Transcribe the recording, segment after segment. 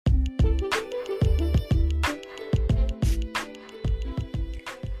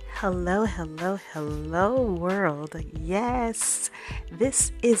Hello, hello, hello, world. Yes,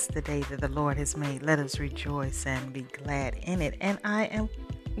 this is the day that the Lord has made. Let us rejoice and be glad in it. And I am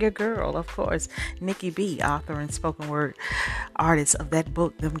your girl, of course, Nikki B, author and spoken word artist of that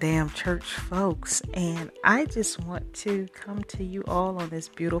book, Them Damn Church Folks. And I just want to come to you all on this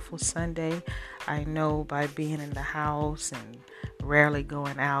beautiful Sunday. I know by being in the house and rarely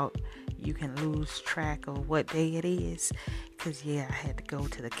going out, you can lose track of what day it is. Because, I had to go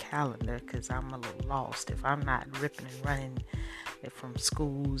to the calendar because I'm a little lost. If I'm not ripping and running from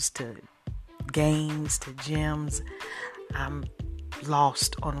schools to games to gyms, I'm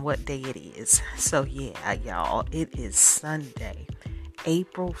lost on what day it is. So, y'all, it is Sunday,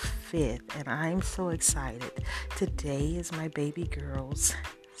 April 5th, and I'm so excited. Today is my baby girl's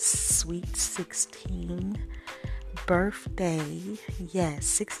sweet 16 birthday. Yes,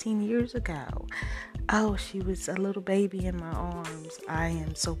 16 years ago. Oh, she was a little baby in my arms. I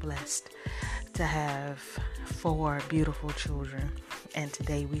am so blessed to have 4 beautiful children. And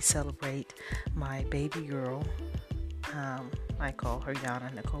today we celebrate my baby girl. I call her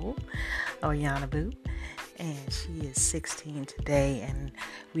Yana Nicole or Yana Boo. And she is 16 today. And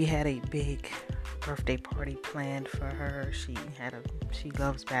we had a big birthday party planned for her. She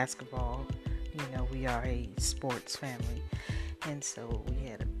loves basketball. You know, we are a sports family. And so we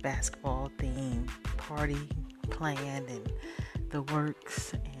had a basketball themed party planned and the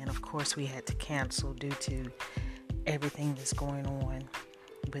works. And of course we had to cancel due to everything that's going on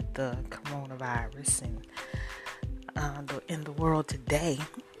with the coronavirus and in the world today.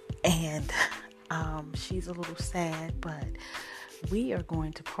 And she's a little sad, but we are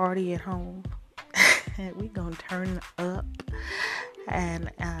going to party at home. We're going to turn up.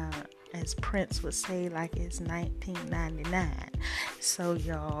 And as Prince would say, like it's 1999. So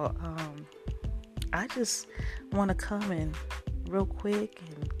y'all, I just want to come in real quick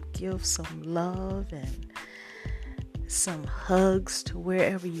and give some love and some hugs to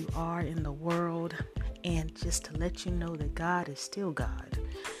wherever you are in the world, and just to let you know that God is still God,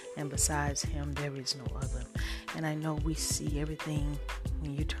 and besides him there is no other. And I know we see everything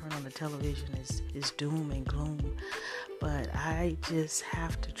when you turn on the television is doom and gloom, but I just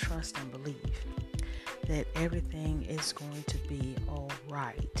have to trust and believe that everything is going to be all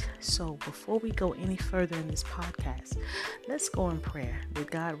right. So before we go any further in this podcast, let's go in prayer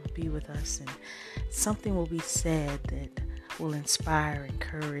that God will be with us and something will be said that will inspire,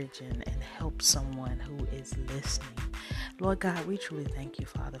 encourage, and help someone who is listening. Lord God, we truly thank you,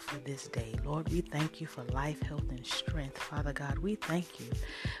 Father, for this day. Lord, we thank you for life, health, and strength. Father God, we thank you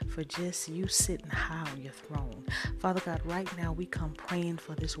for just you sitting high on your throne. Father God, right now we come praying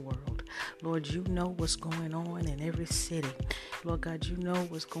for this world. Lord, you know what's going on in every city. Lord God, you know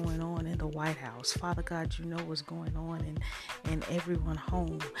what's going on in the White House. Father God, you know what's going on in everyone's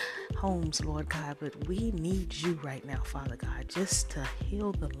homes, Lord God. But we need you right now, Father God, just to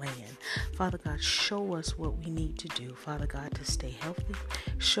heal the land. Father God, show us what we need to do, Father God, to stay healthy.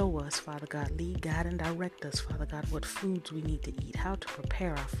 Show us, Father God, lead, guide, and direct us, Father God, what foods we need to eat, how to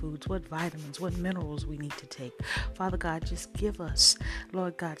prepare our foods, what vitamins, what minerals we need to take. Father God, just give us,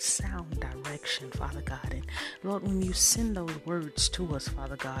 Lord God, sound direction, Father God. And Lord, when you send those words to us,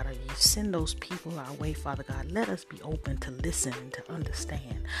 Father God, or you send those people our way, Father God, let us be open to listen and to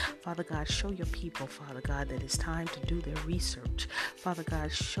understand. Father God, show your people, Father God, that it's time to do their research. Father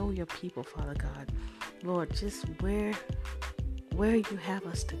God, show your people, Father God, Lord, just where you have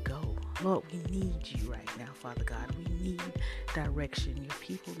us to go. Lord, we need you right now, Father God. We need direction. Your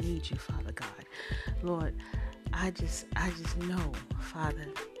people need you, Father God. Lord, I just know, Father,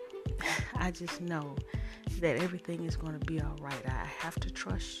 I just know that everything is going to be all right. I have to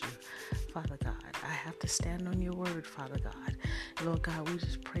trust you, Father God. I have to stand on your word, Father God. Lord God, we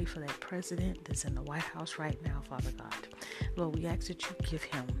just pray for that president that's in the White House right now, Father God. Lord, we ask that you give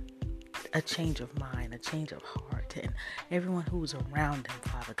him a change of mind, a change of heart, and everyone who's around him,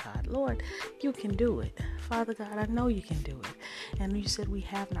 Father God. Lord, you can do it. Father God, I know you can do it. And you said we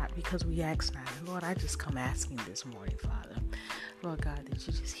have not because we ask not. And Lord, I just come asking this morning, Father, Lord God, that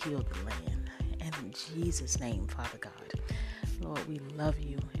you just heal the land. And in Jesus' name, Father God, Lord, we love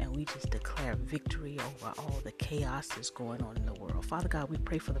you and we just declare victory over all the chaos that's going on in the world. Father God, we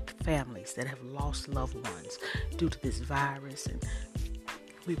pray for the families that have lost loved ones due to this virus, and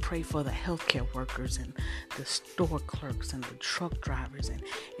We pray for the healthcare workers and the store clerks and the truck drivers and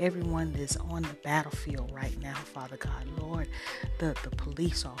everyone that's on the battlefield right now, Father God. Lord, the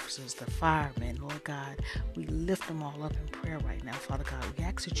police officers, the firemen, Lord God, we lift them all up in prayer right now, Father God. We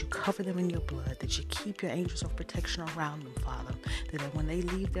ask that you cover them in your blood, that you keep your angels of protection around them, Father, that when they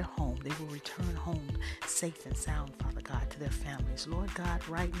leave their home, they will return home safe and sound, Father God, to their families. Lord God,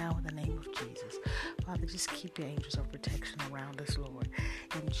 right now in the name of Jesus, Father, just keep your angels of protection around us, Lord.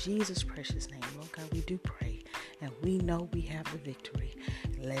 In Jesus' precious name, Lord God, we do pray, and we know we have the victory.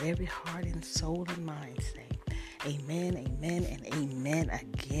 Let every heart and soul and mind say, amen, amen, and amen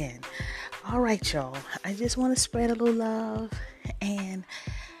again. All right, y'all. I just want to spread a little love and,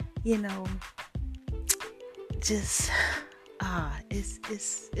 just,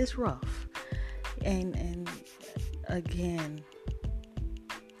 it's rough. And again,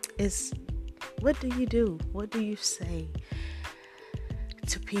 it's, what do you do? What do you say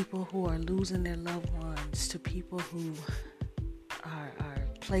to people who are losing their loved ones, to people who are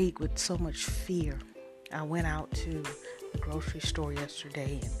plagued with so much fear? I went out to the grocery store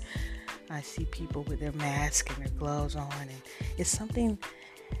yesterday and I see people with their mask and their gloves on, and it's something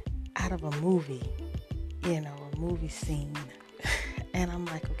out of a movie, a movie scene. And I'm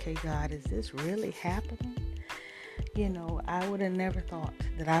like, okay, God, is this really happening? I would have never thought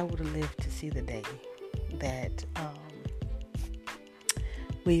that I would have lived to see the day that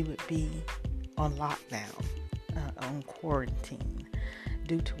we would be on lockdown, on quarantine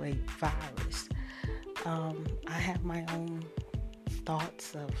due to a virus. I have my own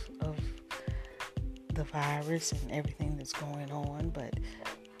thoughts of the virus and everything that's going on, but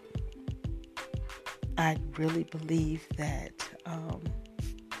I really believe that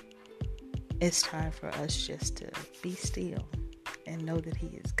it's time for us just to be still and know that He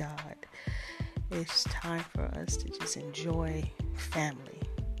is God. It's time for us to just enjoy family,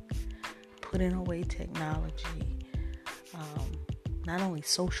 putting away technology, not only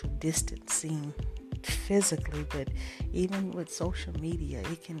social distancing physically, but even with social media,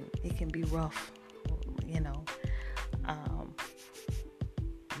 it can be rough,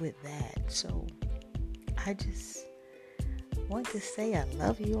 with that. So I just want to say I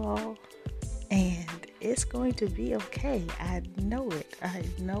love you all, and it's going to be okay. I know it.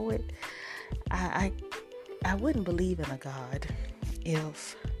 I wouldn't believe in a God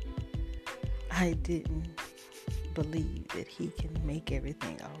if I didn't believe that He can make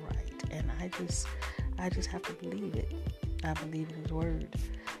everything all right. And I just have to believe it. I believe in His word.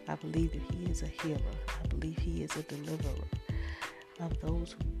 I believe that He is a healer. I believe He is a deliverer of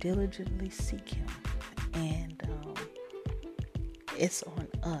those who diligently seek Him. And it's on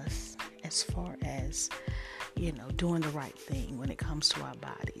us as far as, doing the right thing when it comes to our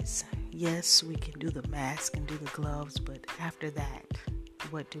bodies. Yes, we can do the mask and do the gloves, but after that,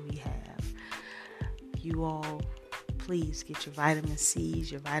 what do we have? You all, please get your vitamin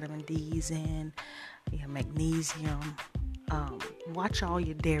C's, your vitamin D's in, your magnesium. Watch all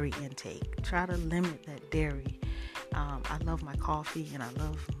your dairy intake. Try to limit that dairy. I love my coffee and I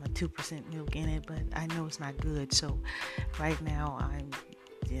love my 2% milk in it, but I know it's not good. So right now I'm,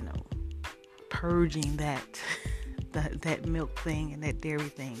 purging that milk thing and that dairy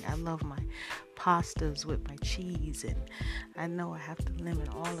thing. I love my pastas with my cheese, and I know I have to limit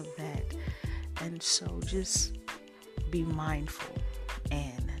all of that. And so just be mindful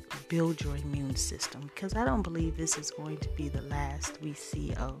and build your immune system, because I don't believe this is going to be the last we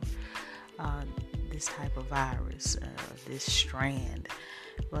see of this type of virus, this strand.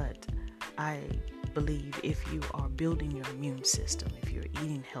 But I believe if you are building your immune system, if you're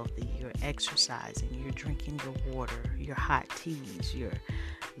eating healthy, you're exercising, you're drinking your water, your hot teas, your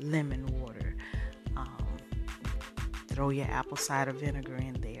lemon water, throw your apple cider vinegar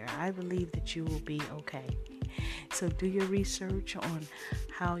in there, I believe that you will be okay. So do your research on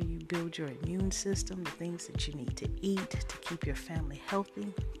how you build your immune system, the things that you need to eat to keep your family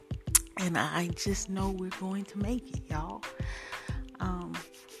healthy. And I just know we're going to make it, y'all.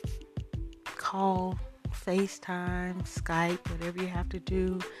 Call, FaceTime, Skype, whatever you have to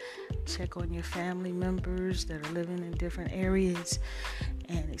do. Check on your family members that are living in different areas,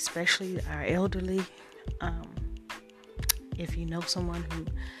 and especially our elderly. If you know someone who,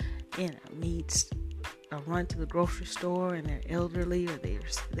 needs a run to the grocery store and they're elderly, or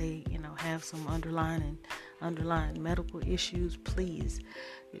they have some underlying medical issues, please,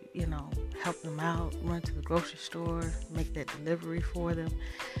 help them out. Run to the grocery store, make that delivery for them.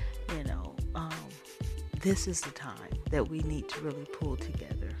 This is the time that we need to really pull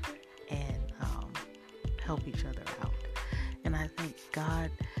together and help each other out. And I think God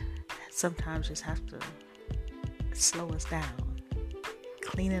sometimes just have to slow us down,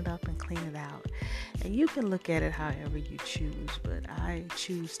 clean it up and clean it out. And you can look at it however you choose, but I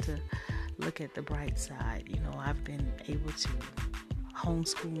choose to look at the bright side. I've been able to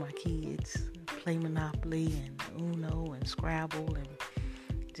homeschool my kids, play Monopoly and Uno and Scrabble, and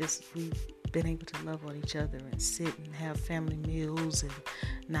just we've been able to love on each other and sit and have family meals and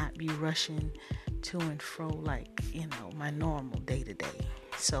not be rushing to and fro like, my normal day to day.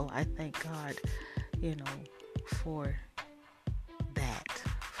 So I thank God, for that,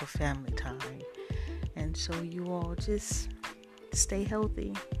 for family time. And so you all just stay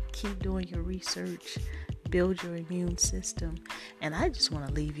healthy, keep doing your research, build your immune system. And I just want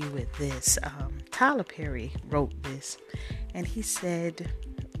to leave you with this. Tyler Perry wrote this, and he said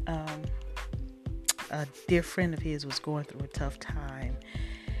a dear friend of his was going through a tough time,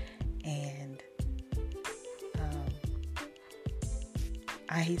 and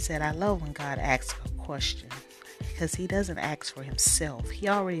he said, I love when God asks a question, because he doesn't ask for himself. He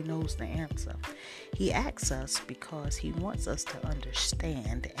already knows the answer. He asks us because he wants us to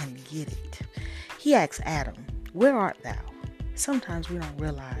understand and get it. He asks Adam, where art thou? Sometimes we don't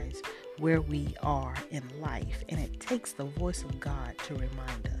realize where we are in life, and it takes the voice of God to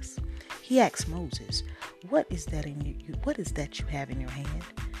remind us. He asks Moses, what is that you have in your hand?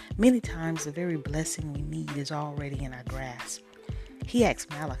 Many times the very blessing we need is already in our grasp. He asks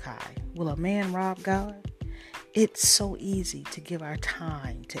Malachi, will a man rob God? It's so easy to give our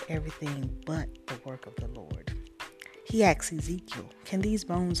time to everything but the work of the Lord. He asks Ezekiel, can these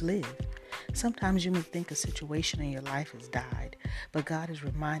bones live? Sometimes you may think a situation in your life has died, but God is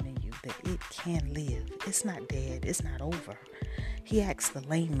reminding you that it can live. It's not dead. It's not over. He asks the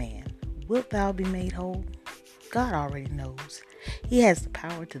lame man, wilt thou be made whole? God already knows. He has the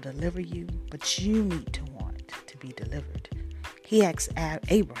power to deliver you, but you need to want to be delivered. He asks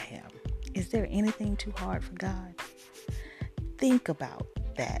Abraham, is there anything too hard for God? Think about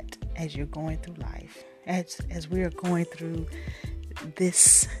that as you're going through life, as we are going through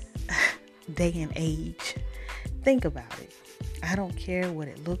this day and age. Think about it. I don't care what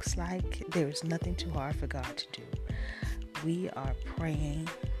it looks like. There is nothing too hard for God to do. We are praying.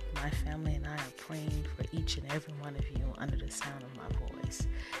 My family and I are praying for each and every one of you under the sound of my voice.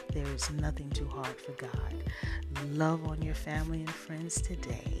 There is nothing too hard for God. Love on your family and friends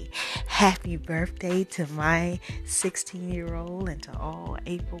today. Happy birthday to my 16-year-old and to all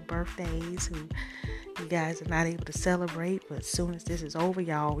April birthdays who you guys are not able to celebrate. But as soon as this is over,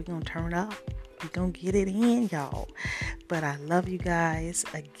 y'all, we're going to turn up. We're going to get it in, y'all. But I love you guys.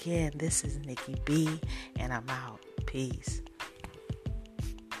 Again, this is Nikki B, and I'm out. Peace.